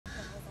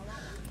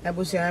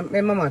Abusia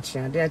me mama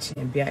chia de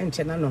achia bia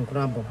enche na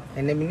nonkro abo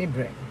ene mini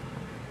bre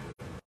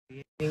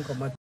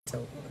inkomato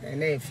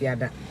ene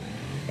efiada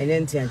ene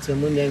ntiantia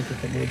mu ne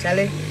nkeke bo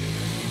chale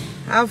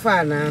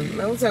afa na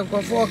unse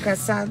nkofo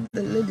kasa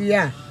lady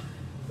ya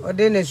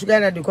ode na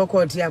sugar na de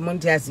kokoti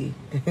amonti ase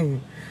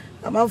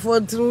amafo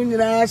tru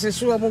nyina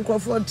hyehwe mo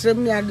nkofo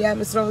trem ne ade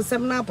amesro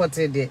sem na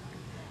apote de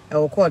e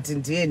wo court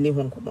ntie ni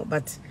ho nkomo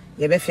but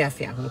ye be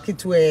fiafia ho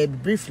kitwe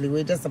briefly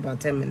we just about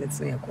 10 minutes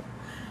na yako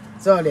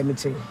so let me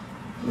tell you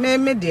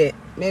me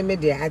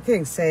de I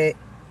think say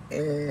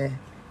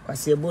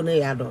kwasiebo no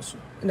ya doso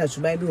na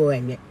suban bi wo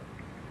enye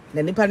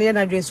na nipa ne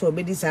na dwe so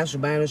obedi sa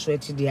suban no so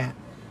achi dia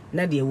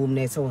na de ewom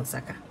na ese won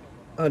saka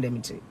all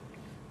dem tiri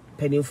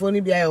penifo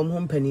ni bia yo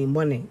ho panin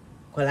bone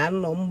kwala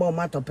no mbo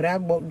matopre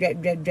agbo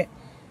dwe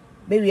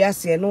bewi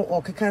ase no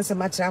okeka nse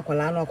ma kira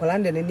kwala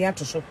no de ni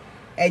atoso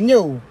enye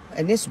o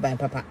enye suban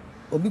papa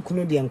obi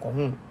kunu de enko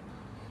ho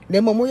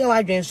na momo ye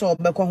wadwen so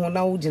obekọ ho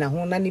na wo gina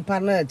ho na nipa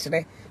na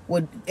kire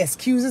with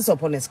excuses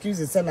upon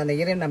excuses na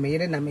yere na me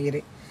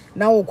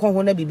na wo kọ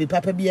ho na bibi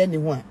papa bi ani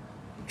ho a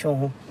twa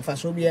ho fa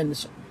so bi ani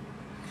so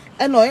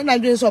e no ye na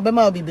dwen so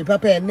obema bibi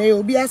papa na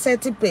obi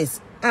asset pace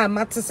a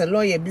mate se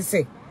lawyer bi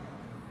se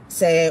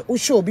wo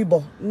show obi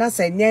bo na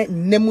se nye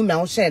nnemu na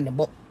wo share ne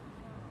bo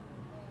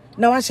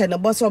na wa share ne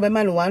bo se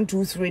obema no 1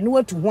 2 3 no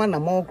watu ho na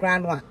mo kra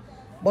no a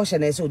bo share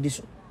na se odi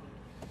so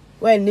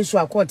when ni so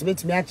akọt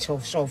betimi a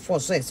show for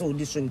so se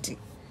odi so nti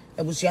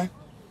abusia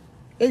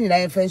enyina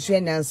ye fansu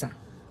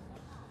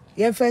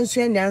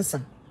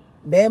anyansa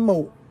be ma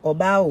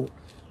oba o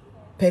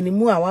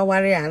panimu a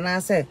waware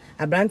ana se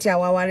abranti a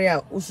waware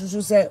a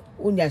ususu se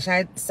unya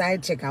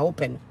side check a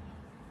open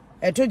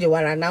etoje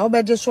wara na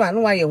obeje so a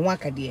no waye ho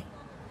akade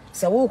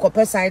se wo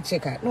kope side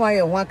check a no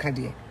waye ho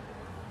akade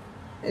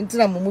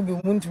entina mumu bi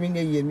muntumi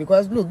nye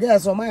because look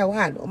girls o my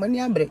word o mani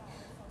ambre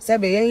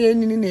sebe yen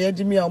nini na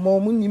yajimi a o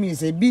munyimi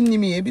se bi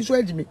nyimi e bi so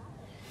ajimi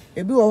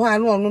ebi wo ho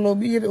anu onu no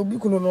obi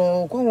kunu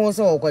no ko ho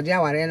se okoje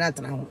aware na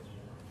tena ho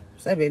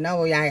sebe na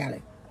wo ya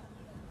yale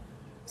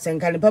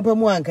senkani papa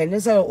mu anka ne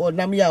se o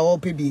nam ya o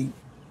pebi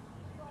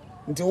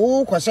nti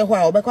wo kwose ho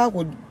a obekwa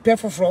ko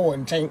pefoforo wo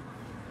nchen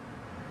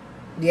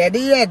de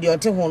ye de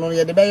ote ho no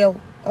ye de beyo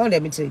all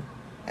dem tey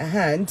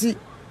nti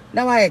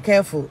na wa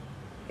careful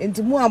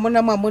nti mu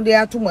amona mamude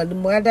atomani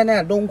mu ada na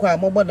adonko a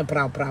mobo ne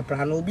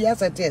pra no obi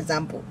asete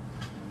example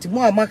nti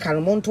mu amaka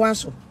no monto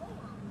aso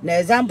na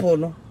example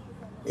no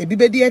ebi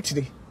bedi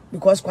akire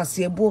because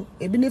kwasiebo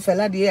ebi ne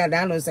fela de ya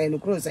da no sai no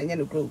kro sai nya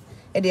no kro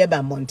e de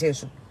ba monte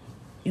so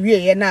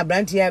iwie ye na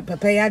branti ya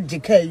papa ya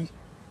jikai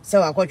se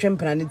wakotwe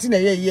mpra ne ti na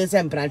ye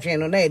se mpra twen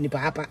no na ye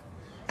nipa apa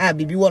a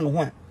bibi wo no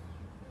ho a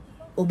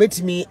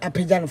obetimi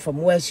apagya no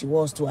from where she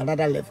was to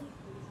another level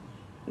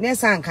ne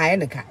san kai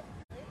ne ka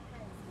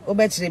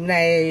obetire mi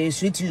na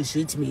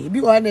sweet me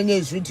bi wo na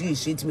nya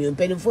sweet me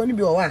penifo ni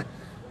bi wo a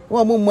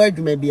wo mo mo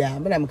adwuma bia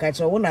me na mka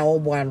che wo na wo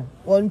bo ano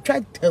won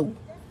twa taw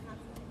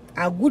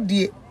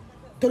agudie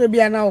to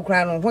be an hour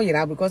crying on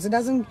here because it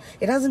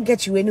doesn't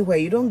get you anywhere.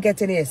 You don't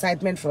get any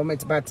excitement from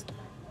it, but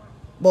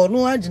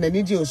no agent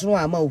need you so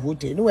am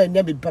hote no when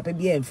be papa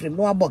be en frame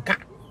no aboka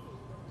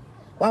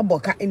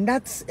and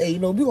that's you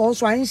know be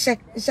also an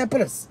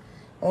shepherdess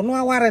or no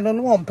aware no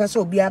one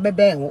person be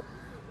abebe ho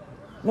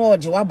no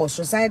je wabo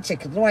so side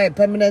check no a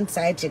permanent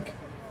side check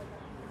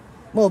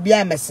mo be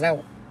a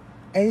mesra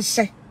en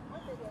she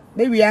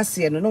maybe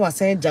ase no was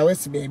saying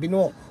jawesi baby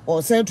no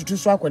or send to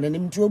so akwa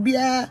nanim ti obi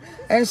a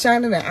en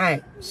shine na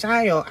eye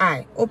shine your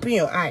eye open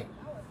your eye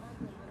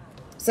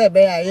say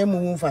be ya ye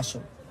mu fa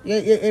so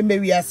ye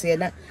mewi ase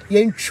na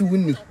ye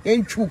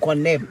ntwu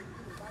condemn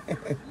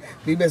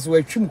bi be so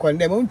atwum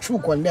condemn on twu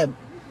condemn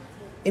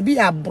e bi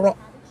abro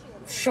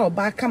sure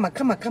ba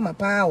kama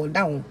pa o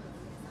down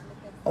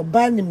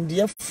oba nim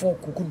de fo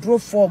kukudro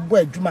fo bo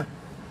adwuma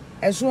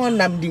eso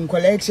onam di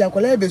nkola echi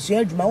akola be so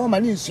adwuma wo ma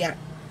ne nsua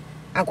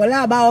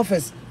akola ba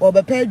office o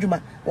be pa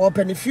adwuma o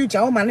pe the future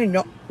o ma ne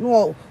nyo no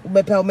o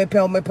be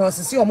pe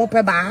sisi o mo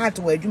pe ba heart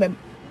wo adwuma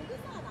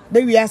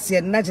be wi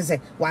ase na che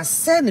se wa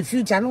send the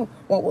future no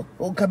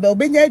o ka be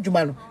obenya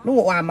adwuma no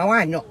wa ama wa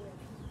anyo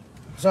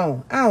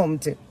so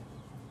ahomte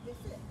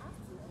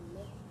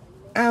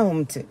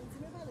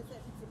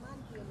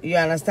you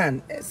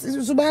understand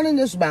subani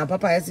ne suban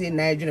papa ese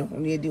na adwene ho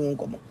ne di won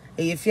komo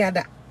e ye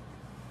fiada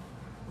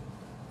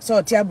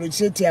so ti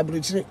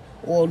abrochire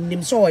o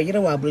nim so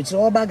yire wa abrochire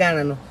o ba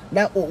Ghana no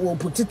na o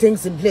put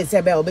things in place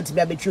e be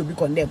obetimi abetwi obi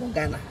condemn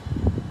Ghana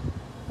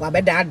wa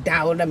be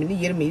da o na me ni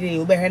yire me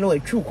o be he na wa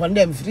twu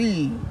condemn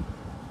free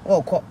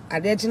o ko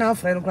ade chi na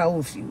friend kra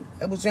o free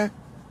ebusia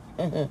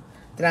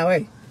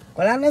traway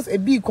Kolanas a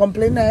big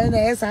complainer and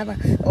a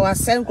or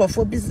send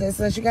for business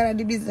and she got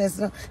the business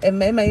and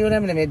my you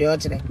remember the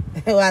other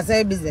or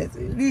say business.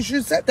 You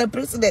should set the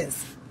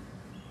precedence.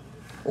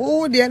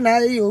 Oh, dear, now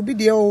you'll be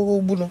the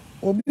old Buno,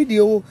 or be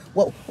the old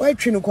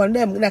what you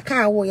condemn in a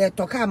car where you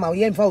talk about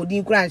yen for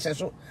the grants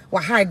so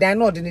or hide down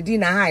not in the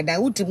dinner hide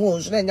down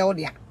ultimos then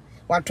Yodia.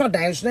 What thought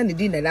I was then the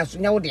dinner that's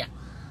Yodia.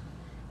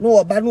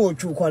 No, but no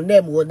to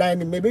condemn or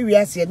dining maybe we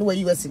are seeing where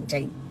you was in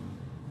time.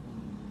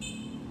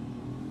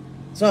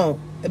 So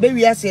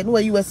baby I say no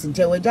you was in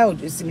we ja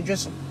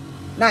simidweso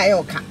na e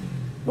oka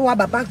no wa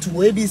back to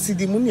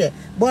ABCD mu ne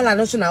baller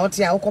no so na wote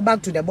a go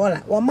back to the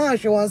baller one man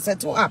hwe won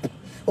settle up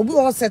obi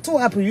won settle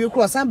up you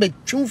cross and be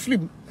tune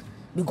flip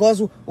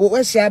because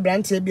we share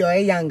brand e bi o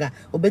younger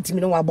obetimi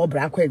no wa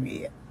bobra kwa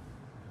wie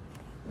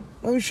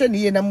won hwe ne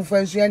ye na mu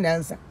fa nsu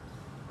anyansa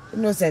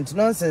innocent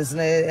nonsense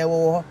na e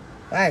wo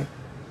right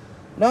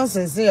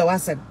nonsense you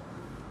was said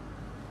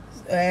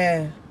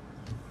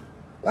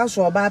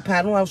waso oba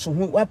pa no waso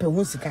hu wape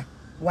hu sika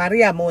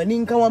ware am wani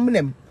nka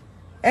wamnem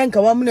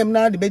enka wamnem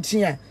na de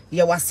bechi a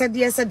ye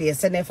wasede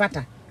se ne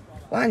fata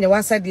wanye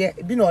wasede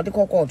bi na ode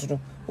kokot no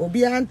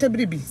obi anta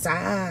biribi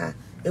saa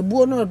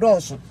ebuo no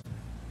dooso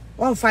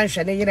won fa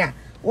nhwe ne yire a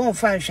won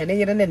fa nhwe ne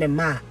yire ne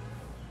ma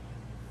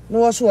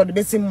no waso ode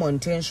besim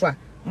mountain so a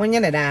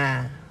monye ne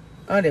da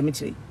o de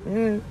michi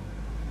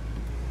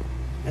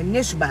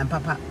enye suban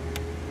papa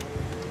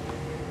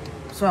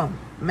so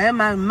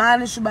mema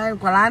man suban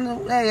kwala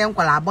no ye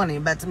nkwala abone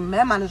but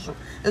mema no so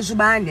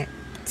suban ne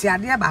ti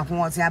ade ba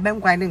ko ti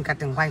abenkwan ne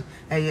nkatenkwan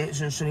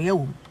sunsun ye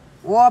wo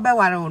wo be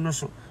ware wo no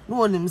so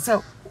no onim se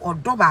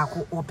odo ba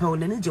ko ope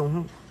onani je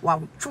ho wa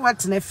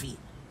twet na fi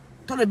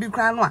to le bi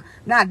kra no a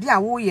na ade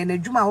a wo ye na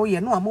adwuma wo ye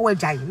no mo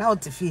wagyan na o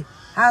te fi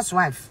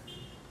housewife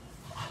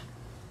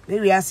le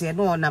wi ase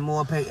no na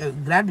mo ope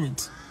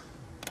graduate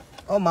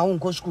o ma won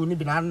ko school ni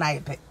bi na na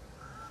epe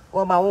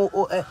o ma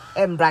wo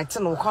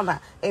Brighton o kona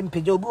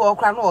empeje obi o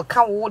kra no o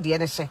ka wo de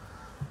ne hye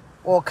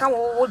o ka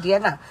wo de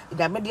na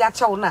ida me de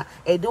acha wo na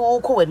e de wo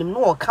ko wanim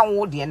no o ka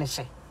wo de ne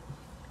hye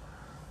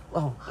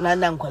oh na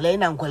nkole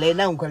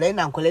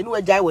ni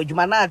wajai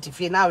wajuma na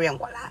atifie na we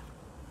nkola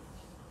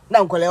na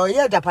nkole o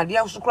ye japade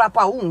asukura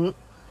pa wo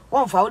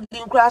won fa wo di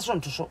nkura so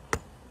ntoso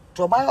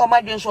to ba o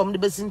ma dwen so om de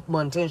besin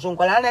mountain so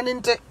nkola na ni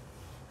nte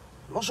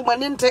mo so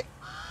mani nte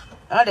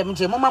ala de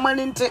mche mo mama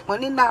ni nte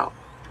mani na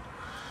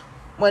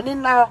mani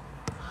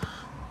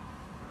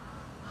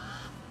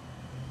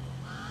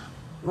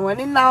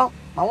na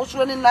ma wo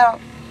so ni na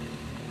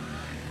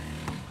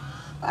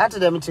ate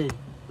de mche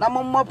na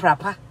mo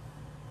prapa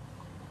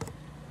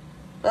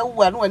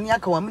ewu anu ani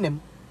aka wamnem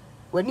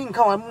wani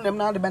nka wamnem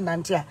na de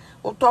bendante a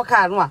wo toka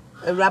anu a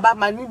awuraba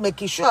mani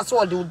make sure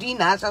so de odi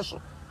na asa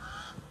so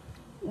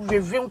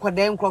review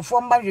nkwada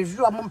nkrofo mba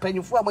review am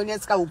mpanyifo amani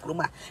aska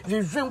okroma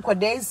review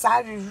nkwada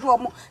sa review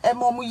am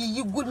emom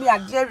yiyi guni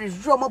ade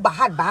review am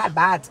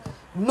bad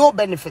no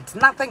benefit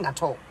nothing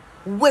at all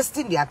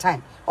wasting their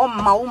time on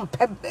ma wo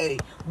mpe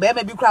be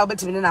bi kra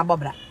obetimi na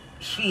abobra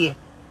hwie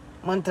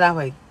montra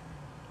hoy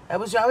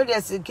ebusu awe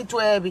de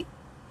kitwa bi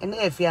ene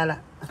efiala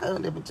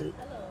le bitu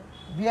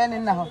biani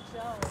na ho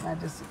na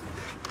desi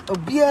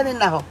obiani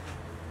na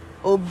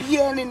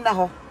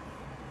ho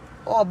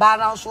o ba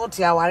na so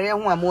ti aware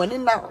ho amoni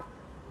na ho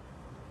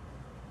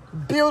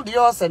build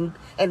yours and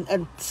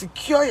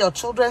secure your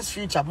children's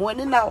future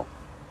moni na ho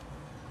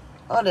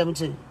all them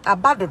thing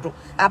abadodo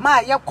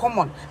ama ye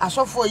common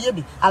asofo ye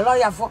bi a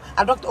lawyer for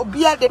a doctor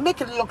obia they make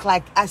it look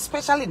like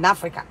especially in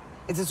Africa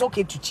it is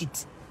okay to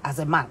cheat as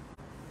a man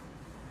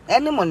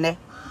any money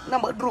na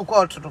madru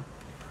court do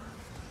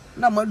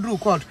na madru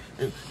court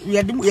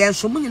ye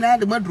so munyina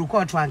de madru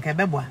court anka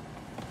beboa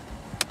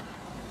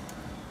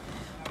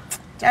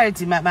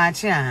charity ma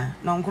chi a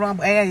no nkro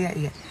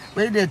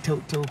we dey to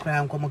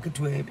kra nkomo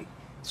ketu ebi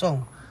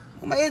so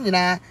ma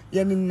yenyina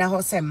ye ni na ho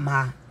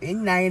semma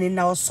yenyina ye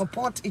na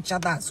support each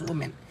other as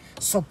women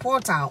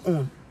support our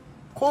own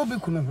ko bi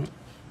kunu ho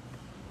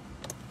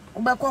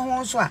obekọ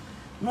ho so a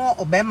no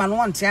obema no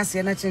wonte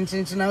ase na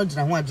chinchin na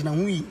agina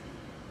ho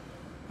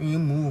yi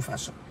mu fa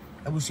so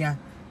abusia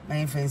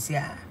my fancy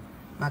a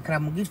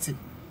makram gift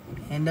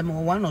and them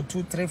 1 or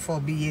 2 3 4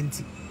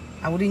 BNT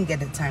I wouldn't get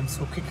the time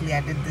so quickly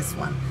I did this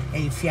one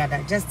and if you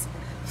had just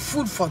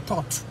food for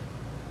thought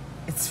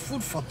it's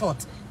food for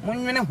thought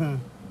monwene ho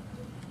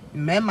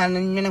mema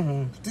nwene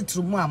ho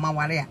titru mu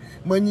amaware a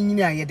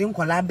manyinyi a ye de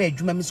nkola ba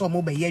adwuma mi so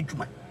mo ba ye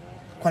adwuma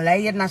kola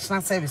ye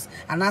national service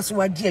anaso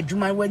wagi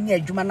adwuma wani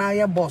adwuma na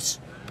ye boss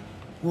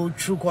go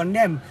true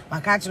condemn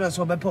maka chiro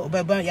so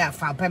be ya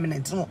fa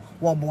permanent no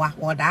wo boa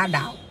wo da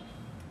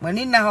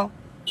mani na ho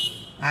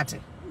ate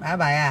bye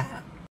bye.